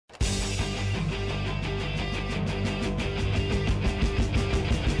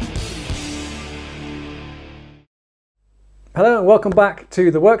Hello and welcome back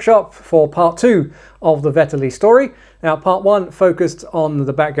to the workshop for part 2 of the Vetterli story. Now part 1 focused on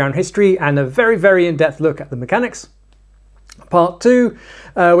the background history and a very in-depth look at the mechanics. Part 2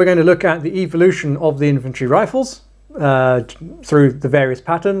 we're going to look at the evolution of the infantry rifles through the various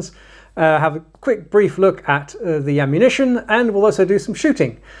patterns, have a quick brief look at the ammunition, and we'll also do some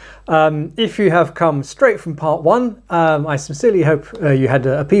shooting. If you have come straight from part 1, I sincerely hope you had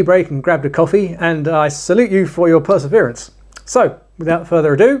a pee break and grabbed a coffee, and I salute you for your perseverance. So, without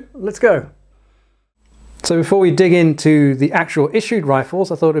further ado, let's go. So before we dig into the actual issued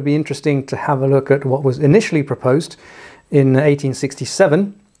rifles, I thought it'd be interesting to have a look at what was initially proposed in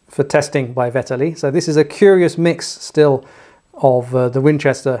 1867 for testing by Vetterli. So this is a curious mix still of the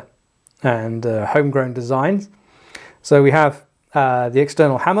Winchester and homegrown designs. So we have the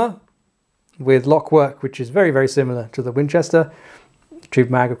external hammer with lockwork, which is very similar to the Winchester. Tube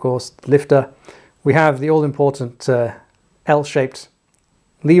mag, of course, lifter. We have the all-important L-shaped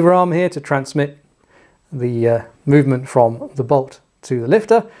lever arm here to transmit the movement from the bolt to the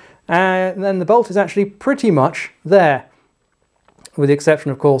lifter, and then the bolt is actually pretty much there, with the exception,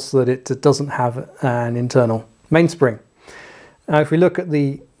 of course, that it doesn't have an internal mainspring. Now if we look at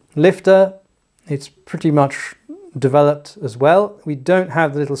the lifter, it's pretty much developed as well. We don't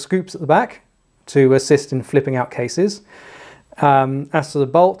have the little scoops at the back to assist in flipping out cases. As to the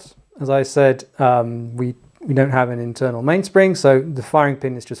bolt, as I said, we don't have an internal mainspring, so the firing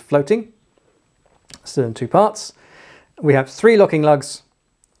pin is just floating, still in two parts. We have 3 locking lugs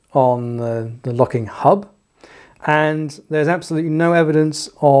on the locking hub, and there's absolutely no evidence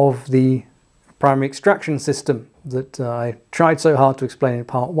of the primary extraction system that I tried so hard to explain in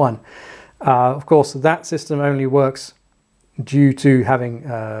part 1. Of course, that system only works due to having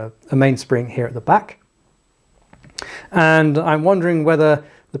a mainspring here at the back. And I'm wondering whether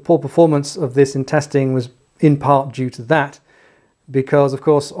the poor performance of this in testing was in part due to that, because of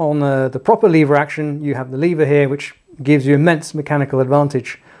course on the proper lever action you have the lever here, which gives you immense mechanical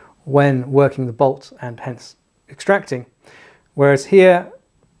advantage when working the bolt and hence extracting, whereas here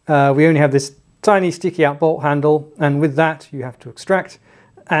we only have this tiny sticky out bolt handle, and with that you have to extract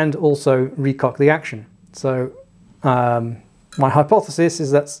and also recock the action. So my hypothesis is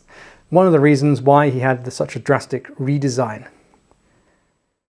that's one of the reasons why he had such a drastic redesign.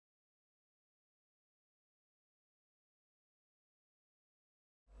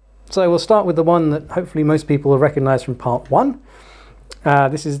 So we'll start with the one that hopefully most people will recognize from part 1.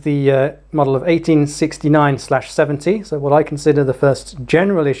 This is the model of 1869/70, so what I consider the first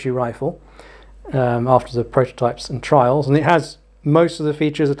general issue rifle after the prototypes and trials, and it has most of the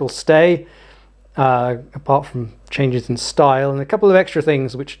features that will stay, apart from changes in style and a couple of extra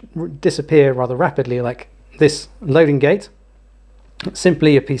things which disappear rather rapidly, like this loading gate. It's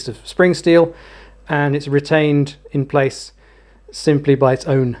simply a piece of spring steel, and it's retained in place simply by its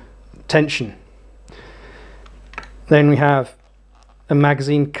own tension. Then we have a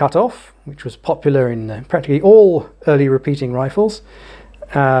magazine cutoff, which was popular in practically all early repeating rifles.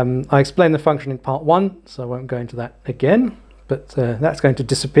 I explained the function in part 1, so I won't go into that again, but that's going to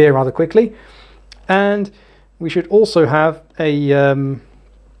disappear rather quickly. And we should also have a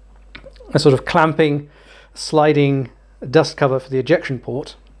sort of clamping, sliding dust cover for the ejection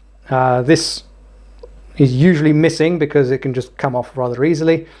port. This is usually missing because it can just come off rather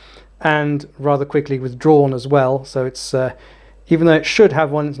easily and rather quickly withdrawn as well, so it's even though it should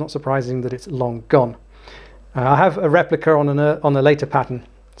have one, it's not surprising that it's long gone. I have a replica on a later pattern,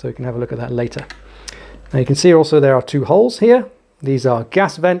 so you can have a look at that later. Now you can see also there are 2 holes here. These are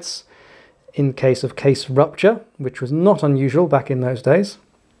gas vents in case of case rupture, which was not unusual back in those days.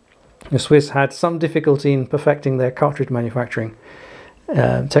 The Swiss had some difficulty in perfecting their cartridge manufacturing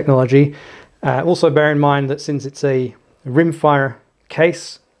technology. Also bear in mind that since it's a rimfire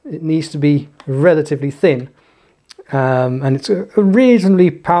case, it needs to be relatively thin, and it's a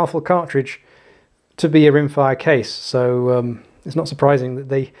reasonably powerful cartridge to be a rimfire case, so it's not surprising that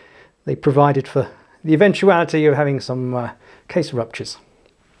they provided for the eventuality of having some case ruptures.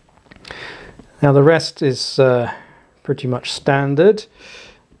 Now the rest is pretty much standard.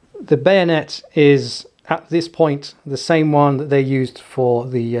 The bayonet is at this point the same one that they used for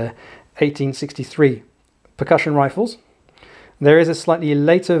the 1863 percussion rifles. There is a slightly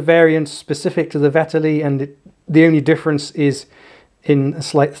later variant specific to the Vetterli, and the only difference is in a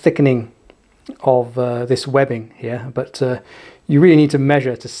slight thickening of this webbing here, but you really need to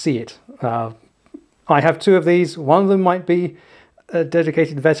measure to see it. I have 2 of these. One of them might be a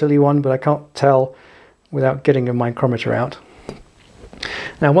dedicated Vetterli one, but I can't tell without getting a micrometer out.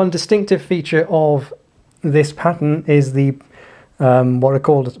 Now one distinctive feature of this pattern is the what are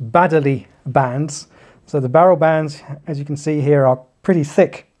called Baddeley bands. So the barrel bands, as you can see here, are pretty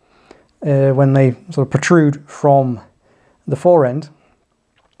thick when they sort of protrude from the fore end.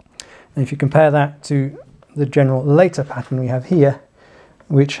 And if you compare that to the general later pattern we have here,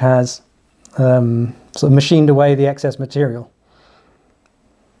 which has sort of machined away the excess material.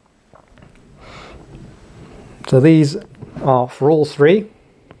 So these are for all three,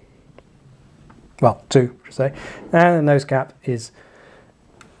 well, two, I should say, and the nose cap is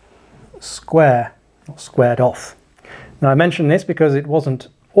square, not squared off. Now I mention this because it wasn't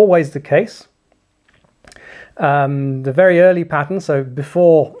always the case. The very early pattern, so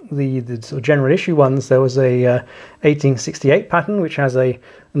before the sort of general issue ones, there was a 1868 pattern which has a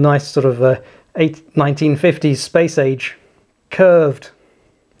nice sort of 1950s space age curved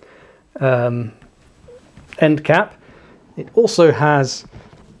end cap. It also has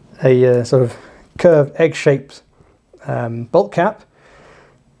a sort of curved egg-shaped bolt cap.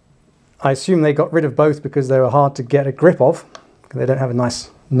 I assume they got rid of both because they were hard to get a grip of. They don't have a nice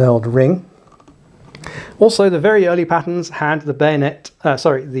knurled ring. Also, the very early patterns had the bayonet,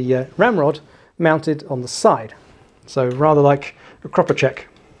 the ramrod mounted on the side. So rather like a cropper check.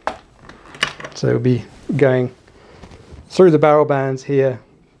 So it would be going through the barrel bands here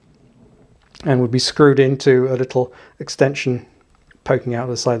and would be screwed into a little extension poking out of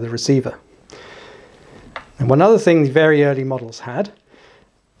the side of the receiver. And one other thing the very early models had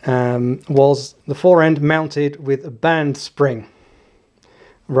was the fore end mounted with a band spring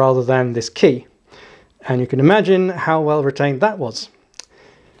rather than this key. And you can imagine how well retained that was.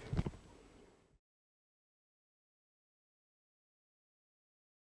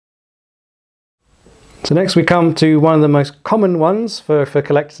 So next we come to one of the most common ones for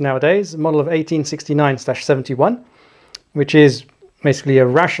collectors nowadays, a model of 1869/71, which is basically a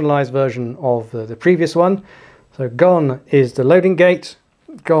rationalized version of the previous one. So gone is the loading gate,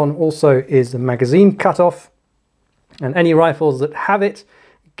 gone also is the magazine cutoff, and any rifles that have it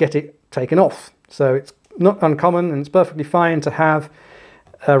get it taken off. So it's not uncommon and it's perfectly fine to have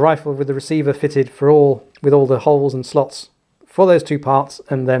a rifle with the receiver fitted with all the holes and slots for those two parts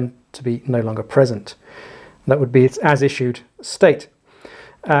and them to be no longer present. That would be its as issued state.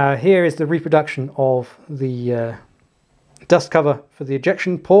 Here is the reproduction of the dust cover for the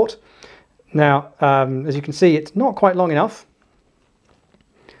ejection port. Now, as you can see, it's not quite long enough.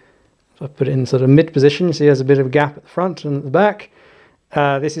 So I put it in sort of mid position. You see there's a bit of a gap at the front and at the back.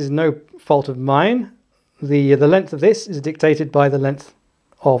 This is no fault of mine. The length of this is dictated by the length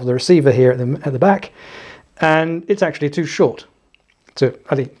of the receiver here at the back, and it's actually too short to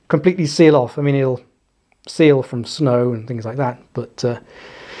completely seal off. I mean, it'll seal from snow and things like that, but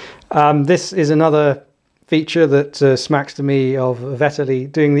this is another feature that smacks to me of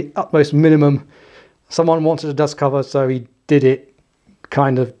Vetterli doing the utmost minimum. Someone wanted a dust cover, so he did it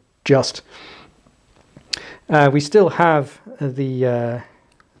kind of just. We still have the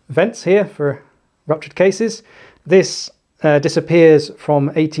vents here for ruptured cases. This disappears from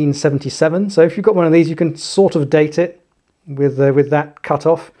 1877, so if you've got one of these you can sort of date it with that cut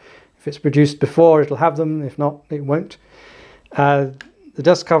off. If it's produced before, it'll have them, if not it won't. The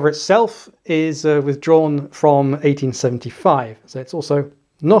dust cover itself is withdrawn from 1875, so it's also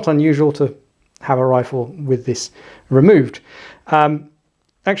not unusual to have a rifle with this removed.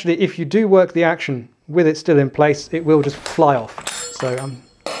 Actually, if you do work the action with it still in place, it will just fly off. So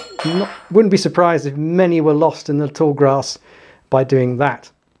wouldn't be surprised if many were lost in the tall grass by doing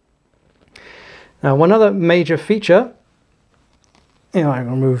that. Now, one other major feature, I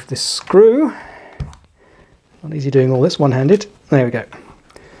will remove this screw. Not easy doing all this one-handed. There we go.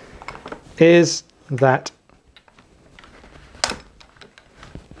 Is that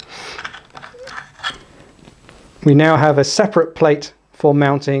we now have a separate plate for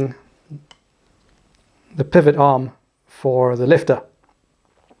mounting the pivot arm for the lifter.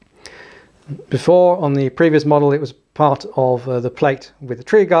 Before, on the previous model, it was part of the plate with the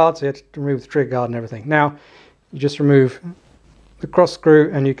trigger guard, so you had to remove the trigger guard and everything. Now you just remove the cross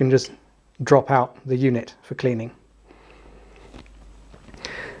screw and you can just drop out the unit for cleaning.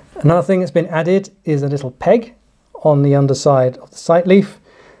 Another thing that's been added is a little peg on the underside of the sight leaf.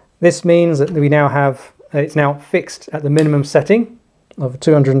 This means that we now have, it's now fixed at the minimum setting of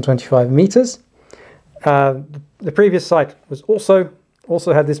 225 meters. The previous sight was also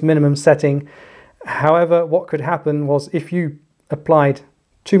had this minimum setting. However, what could happen was if you applied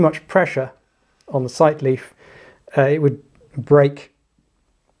too much pressure on the sight leaf, it would break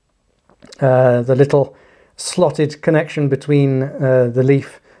the little slotted connection between the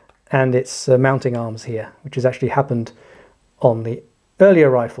leaf and its mounting arms here, which has actually happened on the earlier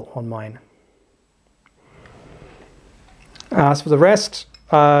rifle on mine. As for the rest,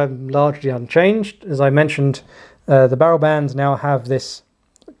 largely unchanged. As I mentioned, the barrel bands now have this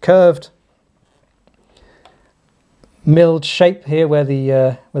curved milled shape here where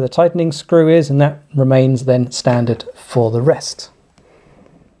the tightening screw is, and that remains then standard for the rest.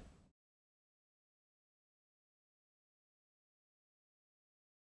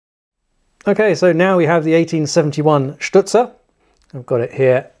 Okay, so now we have the 1871 Stutzer. I've got it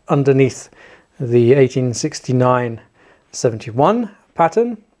here underneath the 1869-71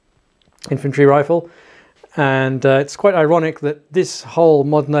 pattern infantry rifle, and it's quite ironic that this whole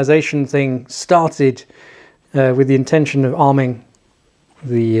modernization thing started with the intention of arming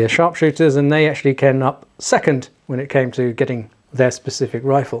the sharpshooters, and they actually came up second when it came to getting their specific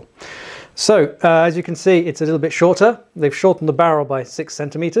rifle. So as you can see, it's a little bit shorter. They've shortened the barrel by 6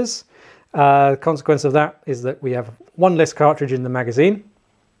 centimeters. The consequence of that is that we have one less cartridge in the magazine.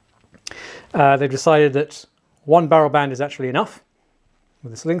 They've decided that one barrel band is actually enough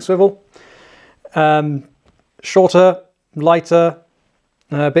with a sling swivel. Shorter, lighter,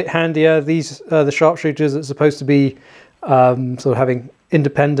 a bit handier. These are the sharpshooters that's supposed to be sort of having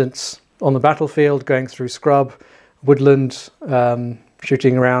independence on the battlefield, going through scrub, woodland,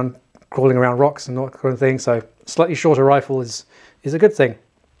 shooting around, crawling around rocks and that kind of thing. So slightly shorter rifle is a good thing.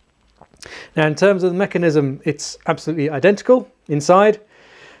 Now in terms of the mechanism, it's absolutely identical inside.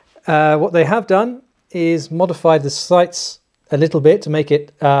 What they have done is modified the sights a little bit to make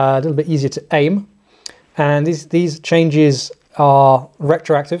it a little bit easier to aim, and these changes are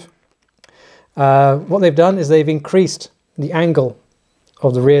retroactive. What they've done is they've increased the angle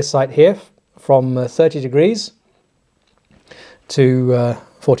of the rear sight here from 30 degrees to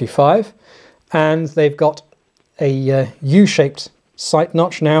 45, and they've got a U-shaped sight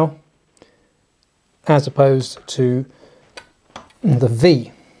notch now as opposed to the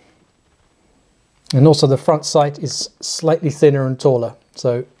V. And also the front sight is slightly thinner and taller,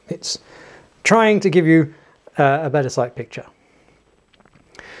 so it's trying to give you a better sight picture.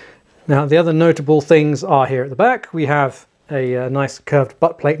 Now the other notable things are here at the back. We have a nice curved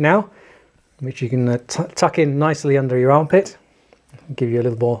butt plate now, which you can tuck in nicely under your armpit, give you a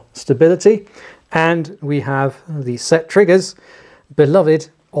little more stability. And we have the set triggers, beloved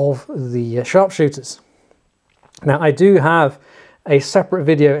of the sharpshooters. Now I do have a separate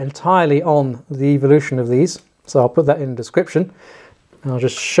video entirely on the evolution of these, so I'll put that in the description. I'll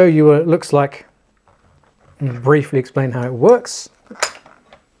just show you what it looks like and briefly explain how it works.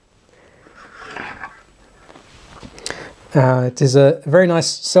 It is a very nice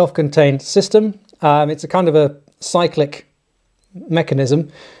self-contained system. It's a kind of a cyclic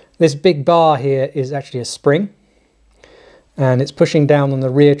mechanism. This big bar here is actually a spring, and it's pushing down on the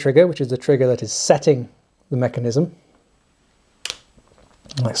rear trigger, which is the trigger that is setting the mechanism,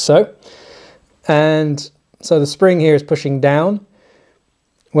 like so. And so the spring here is pushing down.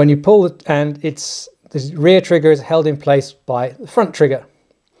 When you pull it, and the rear trigger is held in place by the front trigger.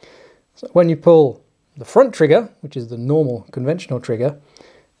 So when you pull the front trigger, which is the normal conventional trigger,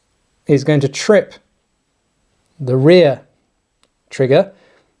 is going to trip the rear trigger,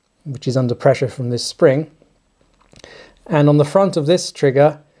 which is under pressure from this spring. And on the front of this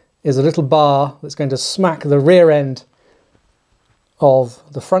trigger is a little bar that's going to smack the rear end of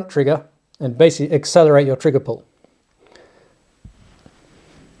the front trigger and basically accelerate your trigger pull.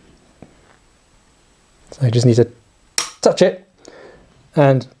 So you just need to touch it,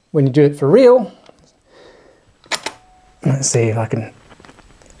 and when you do it for real, let's see if I can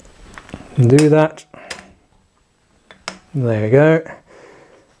do that. There we go.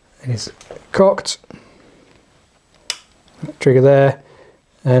 It's cocked. Trigger there,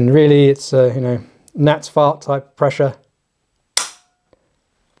 and really it's you know, gnat's fart type pressure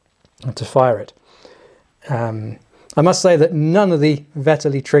to fire it. I must say that none of the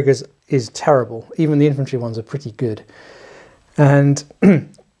Vetterli triggers is terrible. Even the infantry ones are pretty good. And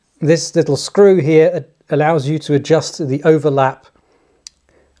this little screw here allows you to adjust the overlap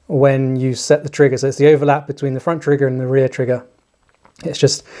when you set the trigger. So it's the overlap between the front trigger and the rear trigger. It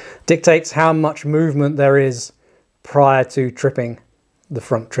just dictates how much movement there is prior to tripping the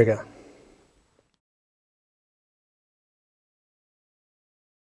front trigger.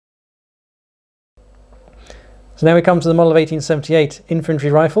 So now we come to the model of 1878 infantry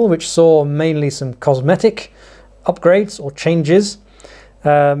rifle, which saw mainly some cosmetic upgrades or changes.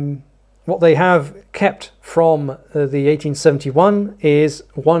 What they have kept from the 1871 is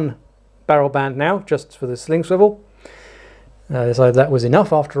one barrel band now, just for the sling swivel. They decided that was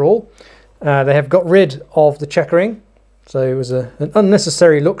enough after all. They have got rid of the checkering, so it was an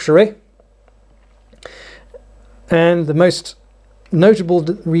unnecessary luxury. And the most notable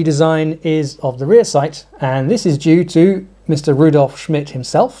redesign is of the rear sight, and this is due to Mr. Rudolf Schmidt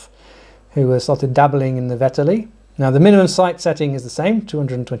himself, who started dabbling in the Vetterli. Now the minimum sight setting is the same,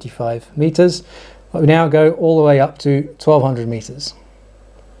 225 meters, but we now go all the way up to 1200 meters.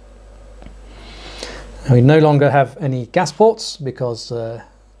 And we no longer have any gas ports because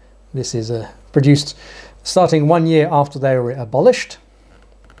this is produced starting 1 year after they were abolished.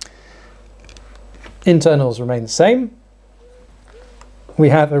 Internals remain the same. We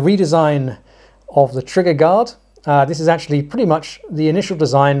have a redesign of the trigger guard. This is actually pretty much the initial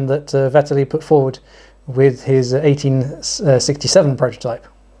design that Vetterli put forward with his 1867 prototype.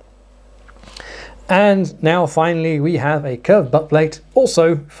 And now finally we have a curved butt plate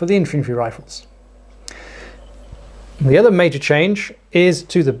also for the infantry rifles. The other major change is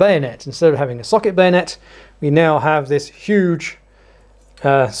to the bayonet. Instead of having a socket bayonet, we now have this huge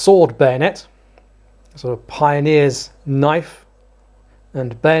sword bayonet, sort of pioneer's knife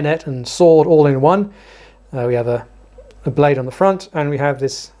and bayonet and sword all in one. We have a blade on the front, and we have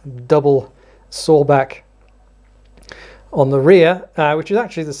this double sawback on the rear, which is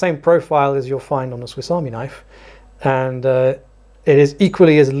actually the same profile as you'll find on a Swiss Army knife, and it is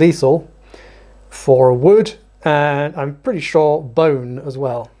equally as lethal for wood and I'm pretty sure bone as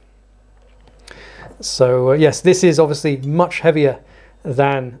well. So yes, this is obviously much heavier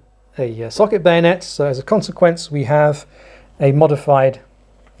than a socket bayonet, so as a consequence we have a modified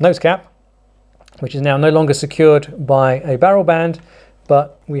nose cap, which is now no longer secured by a barrel band,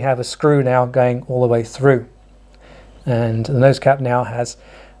 but we have a screw now going all the way through, and the nose cap now has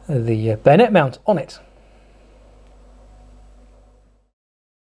the bayonet mount on it.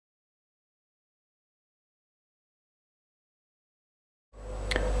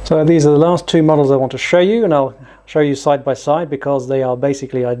 So these are the last two models I want to show you, and I'll show you side by side because they are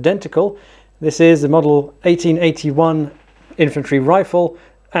basically identical. This is the model 1881 infantry rifle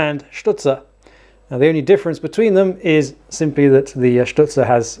and Stutzer. Now the only difference between them is simply that the Stutzer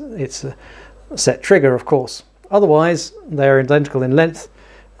has its set trigger, of course. Otherwise they're identical in length,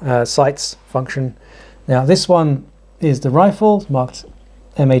 sights, function. Now this one is the rifle marked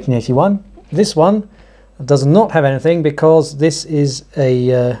M1881. This one does not have anything because this is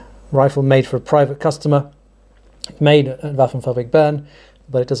a rifle made for a private customer, made at Waffenfabrik Bern,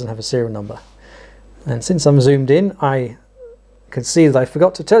 but it doesn't have a serial number. And since I'm zoomed in, I can see that I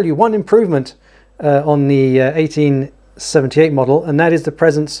forgot to tell you one improvement on the 1878 model, and that is the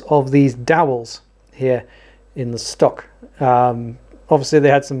presence of these dowels here in the stock. Obviously they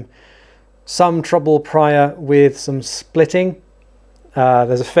had some trouble prior with some splitting.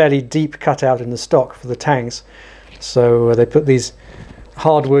 There's a fairly deep cutout in the stock for the tangs, so they put these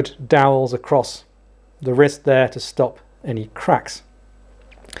hardwood dowels across the wrist there to stop any cracks.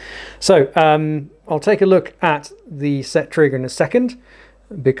 So I'll take a look at the set trigger in a second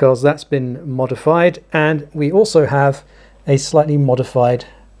because that's been modified, and we also have a slightly modified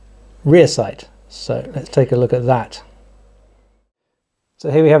rear sight. So let's take a look at that. So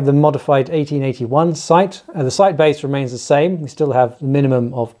here we have the modified 1881 sight. The sight base remains the same. We still have the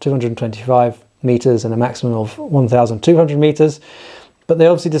minimum of 225 meters and a maximum of 1,200 meters. But they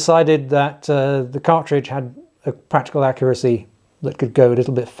obviously decided that the cartridge had a practical accuracy that could go a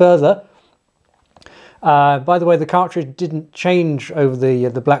little bit further. By the way, the cartridge didn't change over the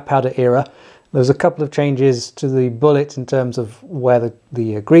black powder era. There was a couple of changes to the bullet in terms of where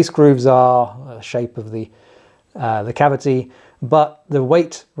the grease grooves are, shape of the cavity, but the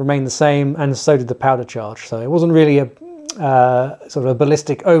weight remained the same, and so did the powder charge. So it wasn't really a sort of a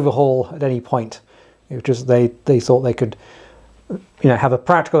ballistic overhaul at any point. It was just they thought they could, have a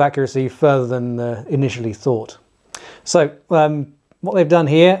practical accuracy further than initially thought. So what they've done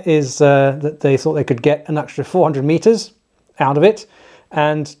here is that they thought they could get an extra 400 meters out of it,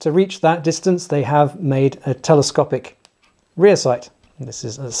 and to reach that distance they have made a telescopic rear sight. This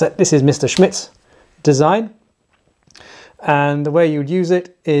is Mr. Schmidt's design. And the way you would use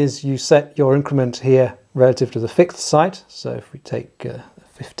it is you set your increment here relative to the fixed sight. So if we take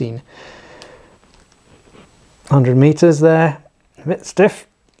 1,500 meters there, a bit stiff,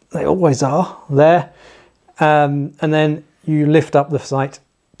 they always are there, and then you lift up the sight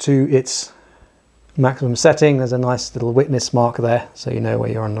to its maximum setting. There's a nice little witness mark there, so you know where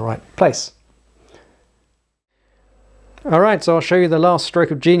you're in the right place. Alright, so I'll show you the last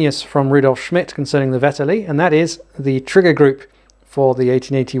stroke of genius from Rudolf Schmidt concerning the Vetterli, and that is the trigger group for the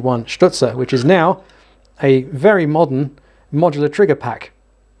 1881 Stutzer, which is now a very modern modular trigger pack.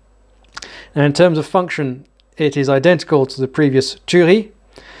 And in terms of function, it is identical to the previous Thury.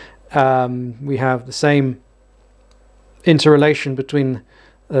 We have the same interrelation between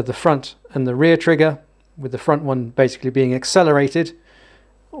the front and the rear trigger, with the front one basically being accelerated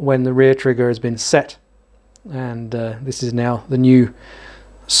when the rear trigger has been set and this is now the new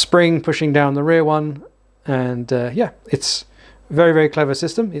spring pushing down the rear one, and yeah, it's a very, very clever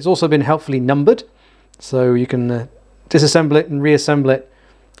system. It's also been helpfully numbered, so you can disassemble it and reassemble it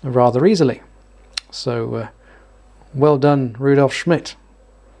rather easily. So well done, Rudolf Schmidt.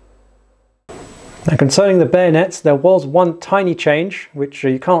 Now, concerning the bayonets, there was one tiny change, which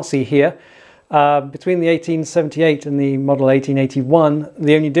you can't see here. Between the 1878 and the model 1881,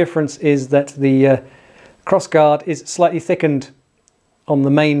 the only difference is that the crossguard is slightly thickened on the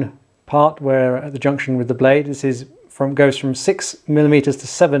main part, where at the junction with the blade, this is goes from 6mm to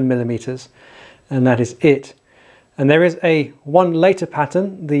 7mm, and that is it. And there is one later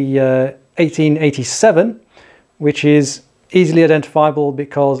pattern, the 1887, which is easily identifiable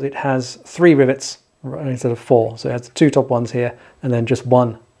because it has 3 rivets instead of 4. So it has the 2 top ones here and then just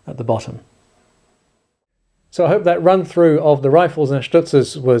 1 at the bottom. So I hope that run through of the rifles and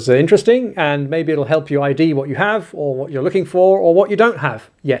Stutzers was interesting, and maybe it'll help you ID what you have or what you're looking for or what you don't have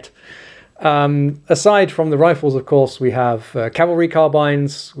yet. Aside from the rifles, of course, we have cavalry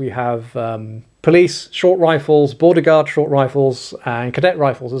carbines, we have police short rifles, border guard short rifles, and cadet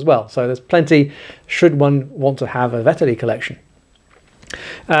rifles as well. So there's plenty should one want to have a Vetterli collection.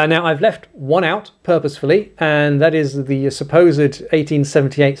 Now I've left one out purposefully, and that is the supposed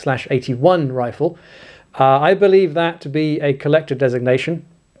 1878/81 rifle. I believe that to be a collector designation,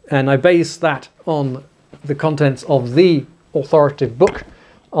 and I base that on the contents of the authoritative book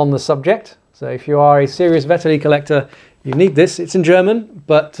on the subject. So if you are a serious Vetterli collector, you need this. It's in German,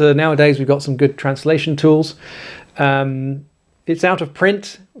 but nowadays we've got some good translation tools. It's out of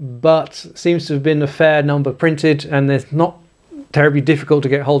print, but seems to have been a fair number printed, and they're not terribly difficult to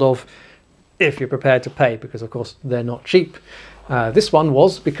get hold of if you're prepared to pay, because of course they're not cheap. This one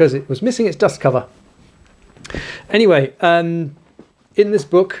was, because it was missing its dust cover. Anyway, in this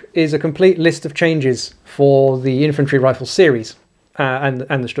book is a complete list of changes for the infantry rifle series and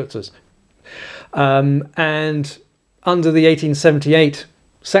the Stutzers. And under the 1878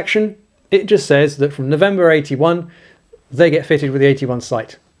 section, it just says that from November 81, they get fitted with the 81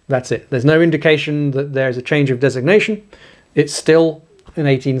 sight. That's it. There's no indication that there's a change of designation. It's still an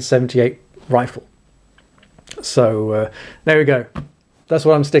 1878 rifle. So there we go. That's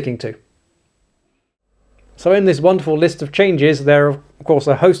what I'm sticking to. So in this wonderful list of changes, there are of course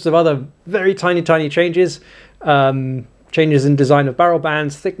a host of other very tiny changes. Changes in design of barrel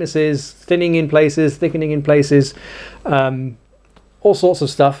bands, thicknesses, thinning in places, thickening in places, all sorts of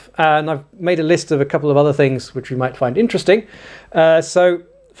stuff. And I've made a list of a couple of other things which you might find interesting. So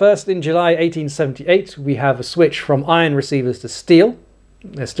first, in July 1878, we have a switch from iron receivers to steel.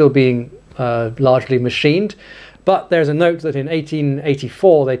 They're still being largely machined, but there's a note that in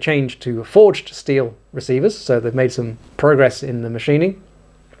 1884 they changed to forged steel receivers, so they've made some progress in the machining.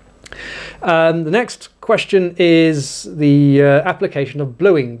 The next question is the application of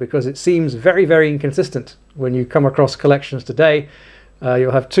bluing, because it seems very, very inconsistent. When you come across collections today,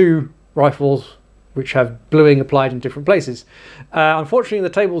 you'll have 2 rifles which have bluing applied in different places. Unfortunately,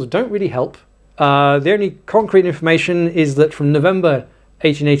 the tables don't really help. The only concrete information is that from November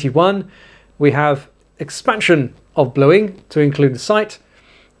 1881, we have expansion of bluing to include the sight,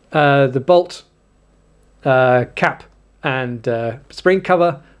 the bolt, cap and spring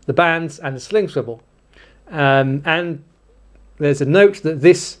cover, the bands and the sling swivel. And there's a note that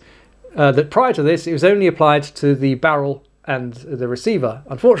that prior to this, it was only applied to the barrel and the receiver.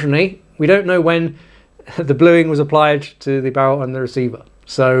 Unfortunately, we don't know when the bluing was applied to the barrel and the receiver,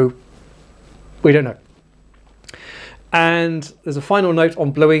 so we don't know. And there's a final note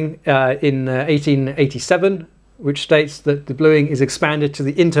on bluing in 1887, which states that the bluing is expanded to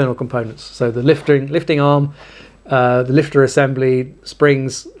the internal components, so the lifting arm, the lifter assembly,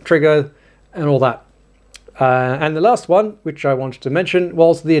 springs, trigger, and all that. And the last one, which I wanted to mention,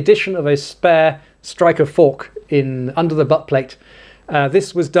 was the addition of a spare striker fork under the butt plate.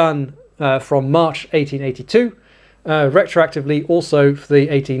 This was done from March 1882, retroactively also for the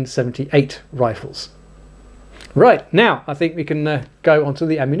 1878 rifles. Right, now I think we can go on to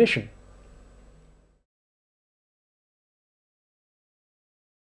the ammunition.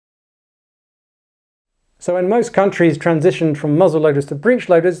 So when most countries transitioned from muzzle loaders to breech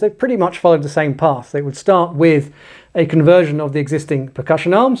loaders, they pretty much followed the same path. They would start with a conversion of the existing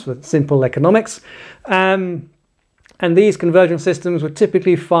percussion arms with simple economics. And these conversion systems would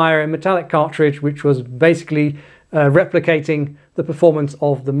typically fire a metallic cartridge, which was basically replicating the performance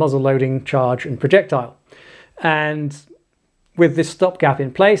of the muzzle loading charge and projectile. And with this stopgap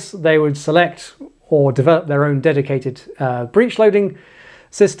in place, they would select or develop their own dedicated breech loading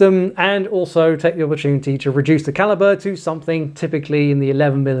system, and also take the opportunity to reduce the caliber to something typically in the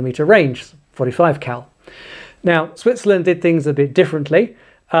 11mm range, 45 cal. Now, Switzerland did things a bit differently.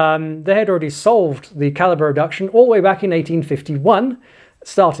 They had already solved the caliber reduction all the way back in 1851,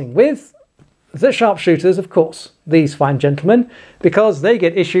 starting with the sharpshooters, of course, these fine gentlemen, because they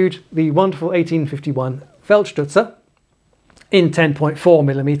get issued the wonderful 1851 Feldstutzer in 10.4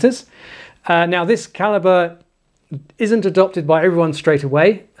 millimeters. Now, this caliber isn't adopted by everyone straight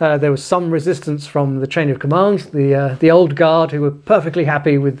away. There was some resistance from the chain of command, the old guard, who were perfectly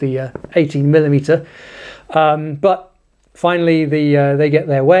happy with the 18 millimeter. But finally, they get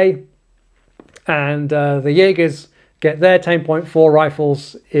their way, and the Jaegers get their 10.4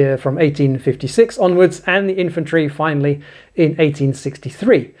 rifles from 1856 onwards, and the infantry finally in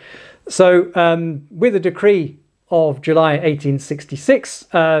 1863. So with the decree of July 1866,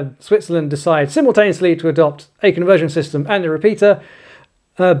 Switzerland decides simultaneously to adopt a conversion system and a repeater,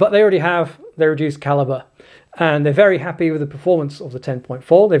 but they already have their reduced caliber, and they're very happy with the performance of the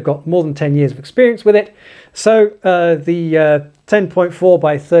 10.4. They've got more than 10 years of experience with it. So the 10.4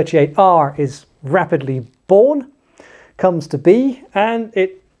 by 38R is rapidly born, comes to be, and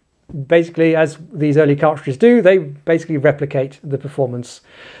it basically, as these early cartridges do, they basically replicate the performance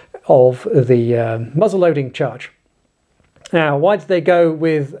of the muzzle-loading charge. Now, why did they go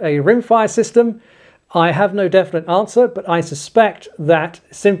with a rimfire system? I have no definite answer, but I suspect that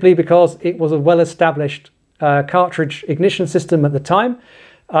simply because it was a well-established cartridge ignition system at the time.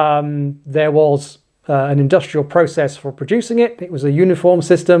 There was an industrial process for producing it. It was a uniform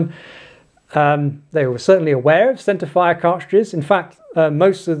system. They were certainly aware of centerfire cartridges. In fact,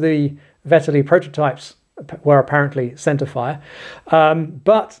 most of the Vetterli prototypes were apparently centerfire,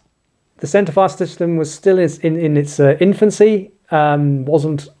 but the centerfire system was still in its infancy,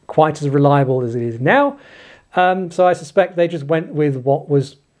 wasn't quite as reliable as it is now. So I suspect they just went with what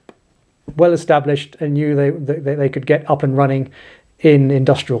was well established and knew they could get up and running in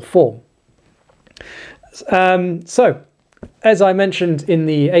industrial form. So, as I mentioned in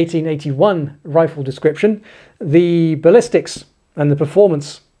the 1881 rifle description, the ballistics and the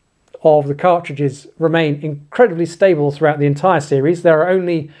performance of the cartridges remain incredibly stable throughout the entire series. There are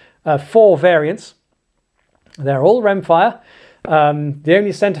only 4 variants. They're all rimfire. The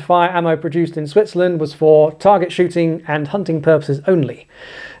only centerfire ammo produced in Switzerland was for target shooting and hunting purposes only.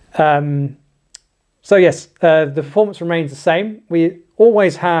 So yes, the performance remains the same. We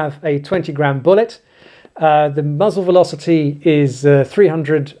always have a 20-gram bullet. The muzzle velocity is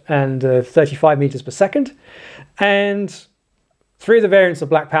 335 meters per second, and 3 of the variants are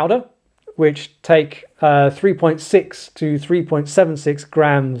black powder, which take 3.6 to 3.76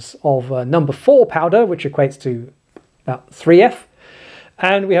 grams of number 4 powder, which equates to about 3F.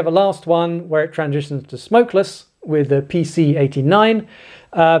 And we have a last one where it transitions to smokeless with the PC89,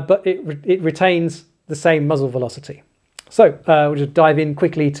 but it retains the same muzzle velocity. So we'll just dive in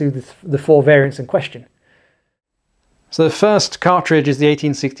quickly to the 4 variants in question. So the first cartridge is the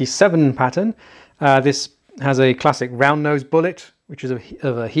 1867 pattern. This has a classic round nose bullet, which is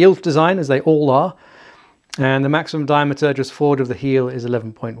of a heeled design, as they all are. And the maximum diameter just forward of the heel is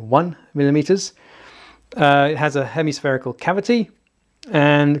 11.1 millimeters. It has a hemispherical cavity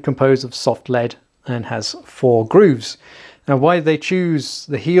and composed of soft lead and has 4 grooves. Now, why did they choose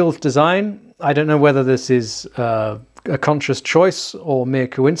the heeled design? I don't know whether this is a conscious choice or mere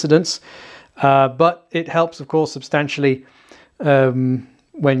coincidence, but it helps, of course, substantially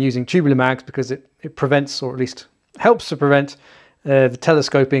when using tubular mags, because it prevents, or at least helps to prevent, the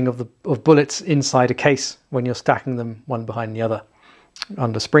telescoping of bullets inside a case when you're stacking them one behind the other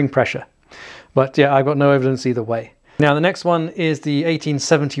under spring pressure. But yeah, I've got no evidence either way. Now the next one is the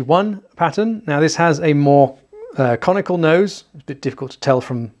 1871 pattern. Now this has a more conical nose. It's a bit difficult to tell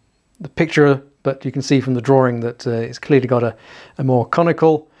from the picture, but you can see from the drawing that it's clearly got a more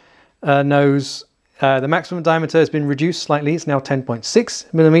conical nose. The maximum diameter has been reduced slightly. It's now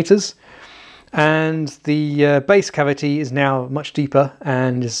 10.6 millimeters. And the base cavity is now much deeper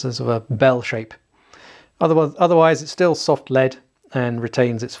and is sort of a bell shape. Otherwise it's still soft lead and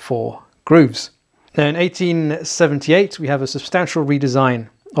retains its 4 grooves. Now in 1878 we have a substantial redesign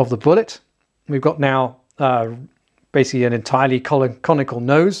of the bullet. We've got now basically an entirely conical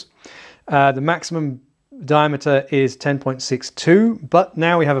nose. The maximum diameter is 10.62, but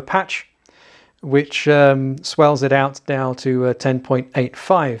now we have a patch which swells it out down to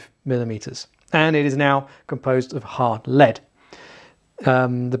 10.85 millimeters. And it is now composed of hard lead.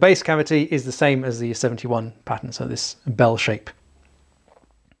 The base cavity is the same as the 71 pattern, so this bell shape.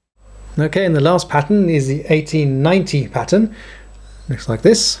 Okay, and the last pattern is the 1890 pattern. Looks like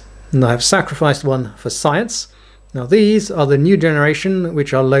this. And I've sacrificed one for science. Now these are the new generation,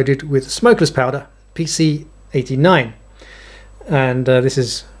 which are loaded with smokeless powder, PC89. And this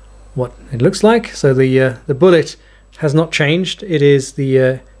is what it looks like. So the bullet has not changed. It is the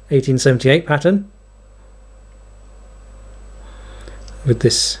 1878 pattern with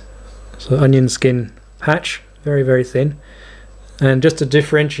this sort of onion skin patch, very, very thin. And just to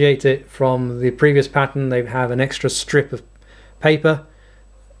differentiate it from the previous pattern, they have an extra strip of paper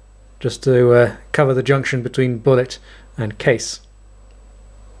just to cover the junction between bullet and case.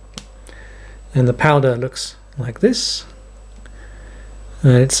 And the powder looks like this.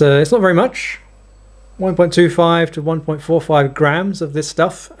 And it's not very much, 1.25 to 1.45 grams of this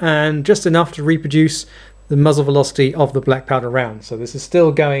stuff, and just enough to reproduce the muzzle velocity of the black powder round. So this is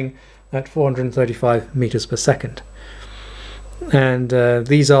still going at 435 meters per second. And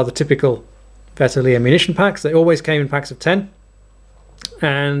these are the typical Vetterli ammunition packs. They always came in packs of 10.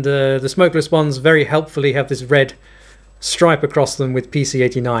 And the smokeless ones very helpfully have this red stripe across them with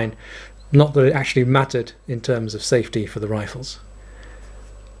PC89. Not that it actually mattered in terms of safety for the rifles.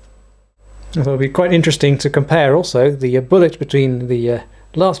 It will be quite interesting to compare also the bullet between the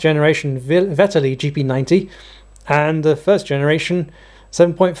last generation Vetterli GP90 and the first generation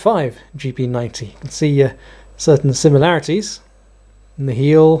 7.5 GP90. You can see certain similarities in the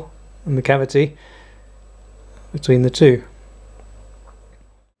heel and the cavity between the two.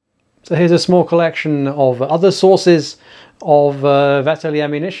 So here's a small collection of other sources of Vetterli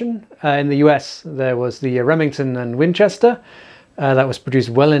ammunition. In the US there was the Remington and Winchester. That was produced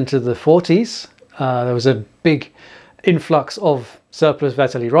well into the 40s. There was a big influx of surplus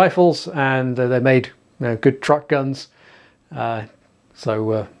Vetterli rifles, and they made good truck guns. Yeah,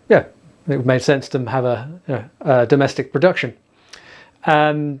 it made sense to have a domestic production.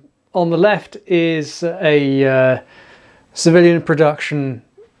 On the left is a civilian production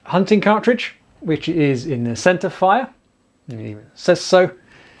hunting cartridge, which is in a center fire. It even says so.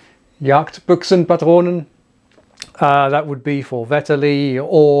 Jagdbüchsenpatronen. That would be for Vetterli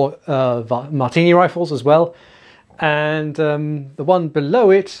or Martini rifles as well. And the one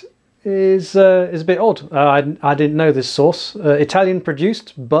below it is a bit odd. I didn't know this source. Italian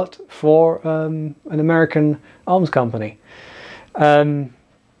produced, but for an American arms company.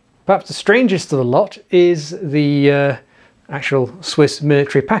 Perhaps the strangest of the lot is the actual Swiss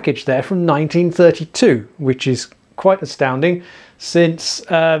military package there from 1932, which is quite astounding, since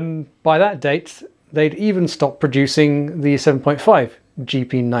by that date they'd even stopped producing the 7.5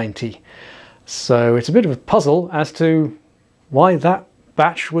 GP90. So it's a bit of a puzzle as to why that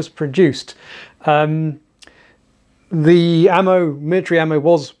batch was produced. The military ammo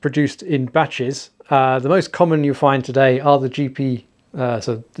was produced in batches. The most common you find today are the GP,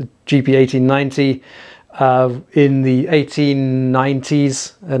 so the GP 1890 in the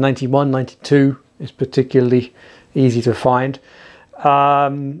 1890s, 91, 92 is particularly easy to find.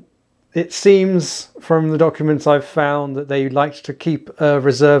 It seems from the documents I've found that they liked to keep a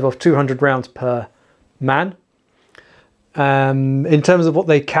reserve of 200 rounds per man. In terms of what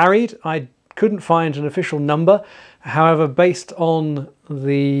they carried, I couldn't find an official number. However, based on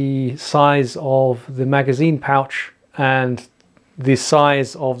the size of the magazine pouch and the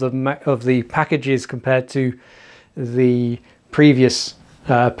size of the packages compared to the previous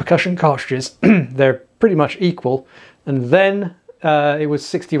percussion cartridges, they're pretty much equal. And then it was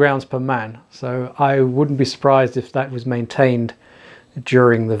 60 rounds per man, so I wouldn't be surprised if that was maintained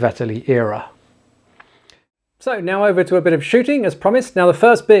during the Vetterli era. So now over to a bit of shooting as promised. Now the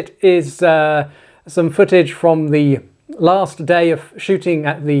first bit is some footage from the last day of shooting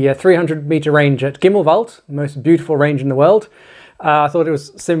at the 300 meter range at Gimmelwald, the most beautiful range in the world. I thought it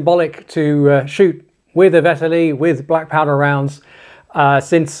was symbolic to shoot with a Vetterli, with black powder rounds,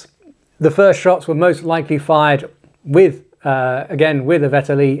 since the first shots were most likely fired with again with a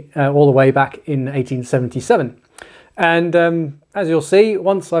Vetterli all the way back in 1877. And as you'll see,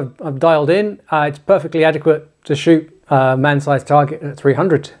 once I've dialed in, it's perfectly adequate to shoot a man-sized target at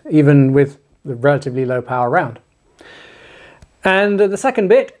 300, even with the relatively low power round. And the second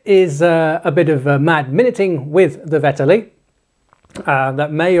bit is a bit of mad minuting with the Vetterli.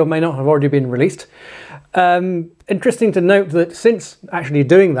 That may or may not have already been released. Interesting to note that since actually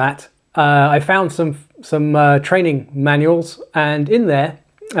doing that, I found some training manuals, and in there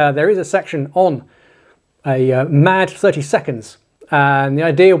there is a section on a mad 30 seconds. And the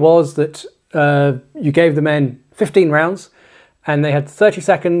idea was that you gave the men 15 rounds and they had 30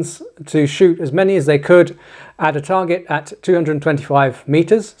 seconds to shoot as many as they could at a target at 225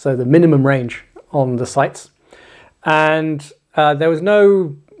 meters, so the minimum range on the sights. And there was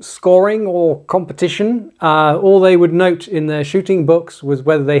no scoring or competition. All they would note in their shooting books was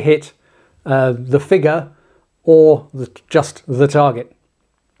whether they hit the figure or just the target.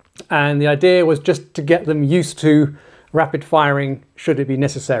 And the idea was just to get them used to rapid firing should it be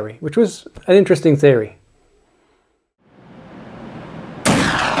necessary, which was an interesting theory.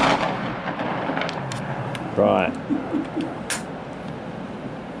 Right.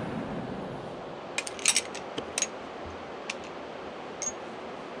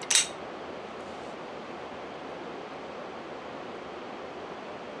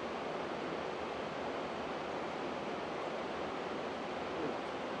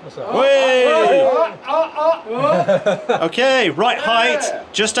 Okay, right height,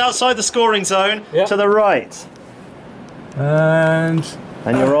 just outside the scoring zone, to the right. And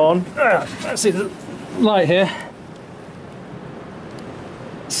you're on. let's see the light here.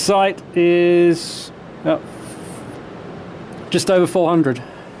 Sight is just over 400.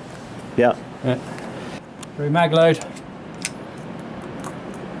 Yeah. Through mag load.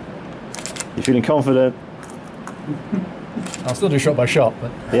 You feeling confident? I'll still do shot by shot,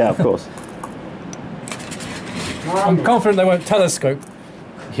 but yeah, of course. I'm confident they won't telescope.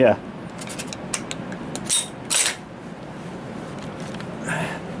 Yeah.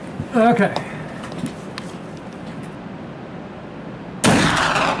 Okay.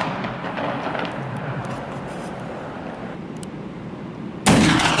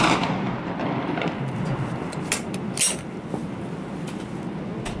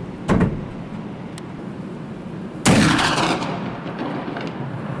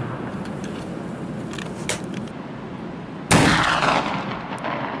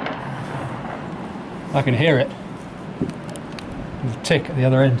 I can hear it. There's a tick at the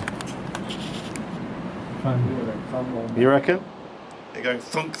other end. You reckon? They're going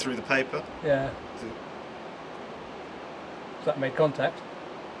thunk through the paper. Yeah. Has that made contact?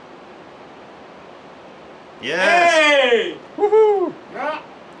 Yes! Hey! Woohoo! Yeah.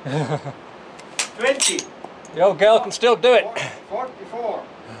 20. The old girl can still do it. 44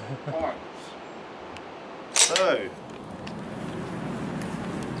 points.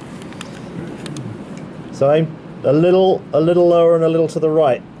 So aim a little lower and a little to the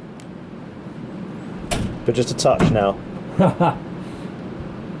right. But just a touch now.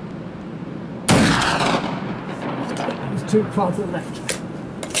 It's too far to the left.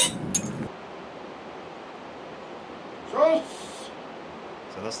 Schuss!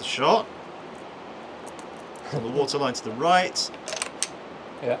 So that's the shot. It's on the waterline to the right.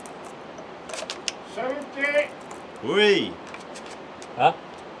 Yeah. 70. Whee! Huh?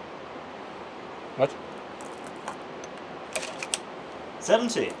 What?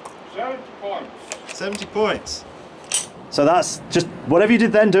 70. 70 points. 70 points. So that's just, whatever you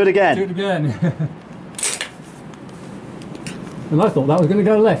did then, do it again. Do it again. And I thought that was going to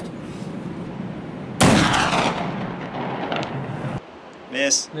go left.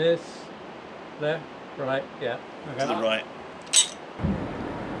 Miss. This, there, right, yeah. Okay. To the right.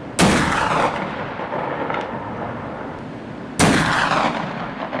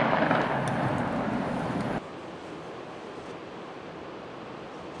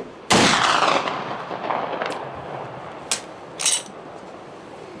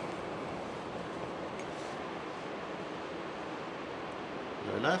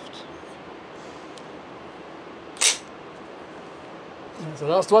 Go left. That's the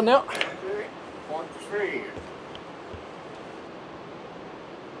last one now. 43.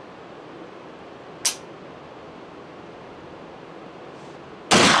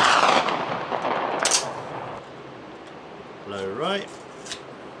 Low right.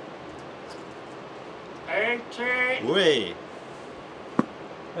 80. Whee!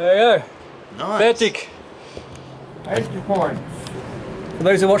 There you go. Nice. Fertig. 80 points. For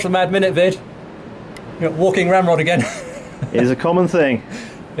those who watch the Mad Minute vid, you got walking ramrod again. It is a common thing.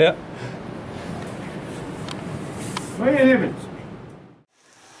 Yeah. Where are you living?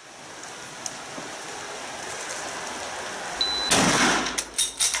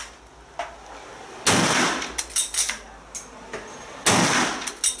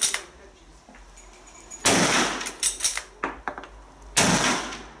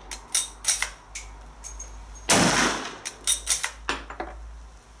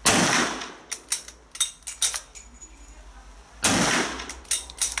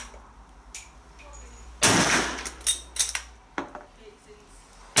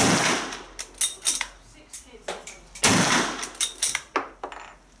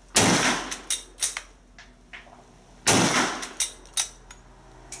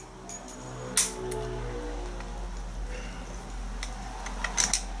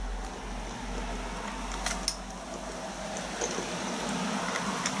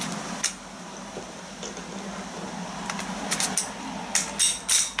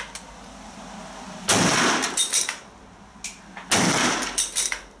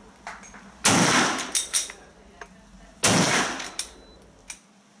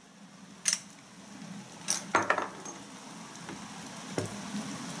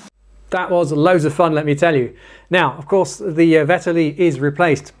 That was loads of fun, let me tell you. Now, of course, the Vetterli is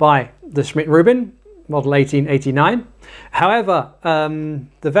replaced by the Schmidt-Rubin, model 1889. However,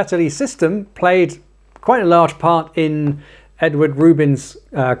 the Vetterli system played quite a large part in Edward Rubin's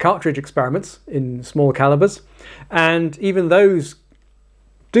cartridge experiments in small calibers, and even those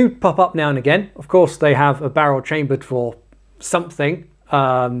do pop up now and again. Of course, they have a barrel chambered for something,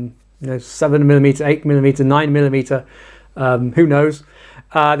 7mm, 8mm, 9mm, who knows.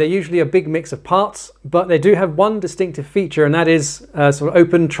 They're usually a big mix of parts, but they do have one distinctive feature, and that is a sort of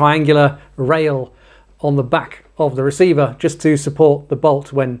open triangular rail on the back of the receiver, just to support the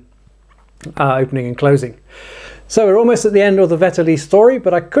bolt when opening and closing. So we're almost at the end of the Vetterli story,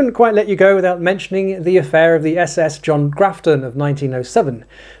 but I couldn't quite let you go without mentioning the affair of the SS John Grafton of 1907.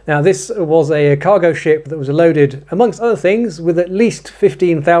 Now, this was a cargo ship that was loaded, amongst other things, with at least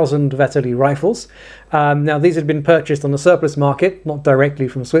 15,000 Vetterli rifles. Now, these had been purchased on the surplus market, not directly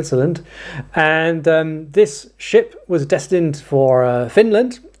from Switzerland, and this ship was destined for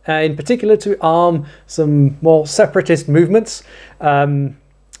Finland, in particular to arm some more separatist movements.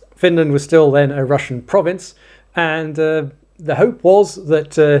 Finland was still then a Russian province, and the hope was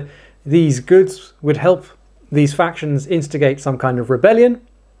that these goods would help these factions instigate some kind of rebellion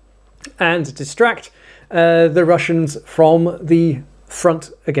and distract the Russians from the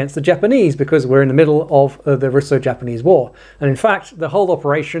front against the Japanese, because we're in the middle of the Russo-Japanese War. And in fact, the whole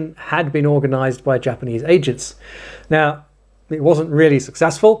operation had been organized by Japanese agents. Now, it wasn't really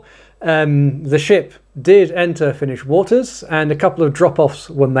successful. The ship did enter Finnish waters, and a couple of drop-offs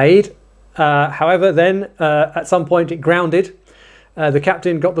were made. However, then at some point it grounded. The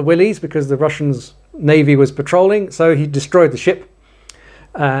captain got the willies because the Russians' navy was patrolling, so he destroyed the ship,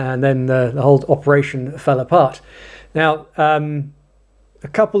 and then the whole operation fell apart. Now, a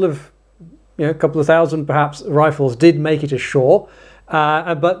couple of thousand perhaps rifles did make it ashore,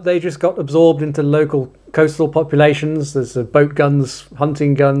 but they just got absorbed into local coastal populations. There's boat guns,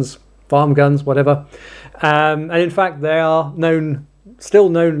 hunting guns, farm guns, whatever, and in fact they are still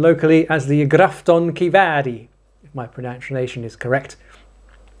known locally as the Grafton Kiväri, if my pronunciation is correct.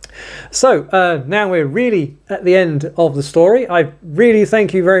 So now we're really at the end of the story. I really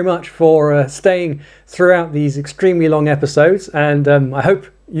thank you very much for staying throughout these extremely long episodes, and I hope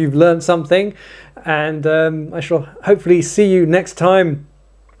you've learned something, and I shall hopefully see you next time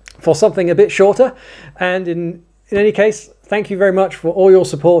for something a bit shorter. And in any case, thank you very much for all your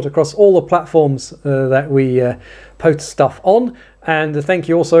support across all the platforms that we post stuff on, and thank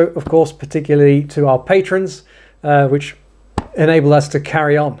you also, of course, particularly to our patrons, which enable us to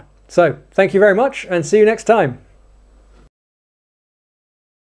carry on. So thank you very much, and see you next time.